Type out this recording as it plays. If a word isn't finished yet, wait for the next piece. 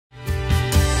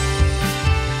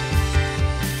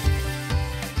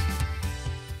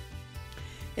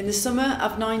In the summer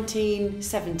of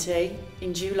 1970,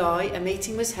 in July, a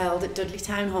meeting was held at Dudley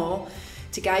Town Hall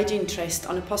to gauge interest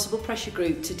on a possible pressure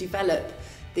group to develop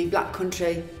the Black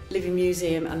Country Living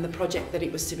Museum and the project that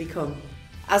it was to become.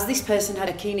 As this person had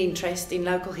a keen interest in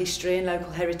local history and local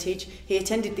heritage, he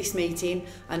attended this meeting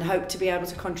and hoped to be able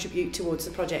to contribute towards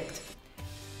the project.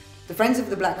 The Friends of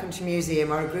the Black Country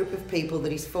Museum are a group of people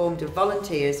that is formed of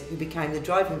volunteers who became the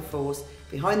driving force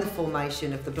behind the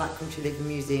formation of the Black Country Living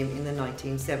Museum in the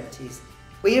 1970s.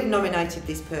 We have nominated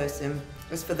this person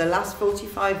as for the last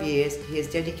 45 years he has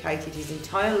dedicated his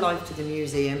entire life to the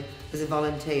museum as a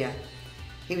volunteer.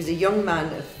 He was a young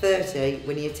man of 30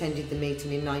 when he attended the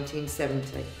meeting in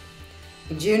 1970.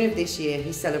 In June of this year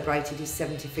he celebrated his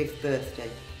 75th birthday.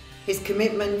 His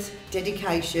commitment,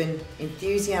 dedication,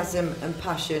 enthusiasm and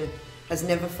passion has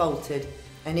never faltered,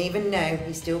 and even now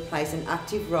he still plays an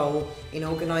active role in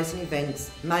organising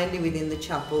events, mainly within the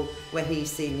chapel where he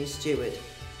is senior steward.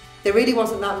 There really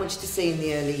wasn't that much to see in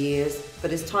the early years,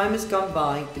 but as time has gone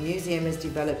by, the museum has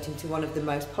developed into one of the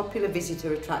most popular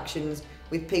visitor attractions,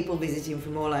 with people visiting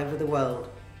from all over the world.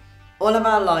 All of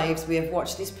our lives we have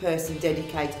watched this person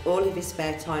dedicate all of his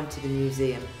spare time to the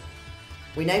museum.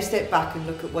 We now step back and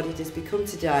look at what it has become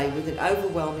today with an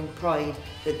overwhelming pride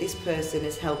that this person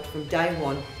has helped from day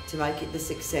one to make it the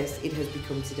success it has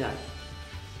become today.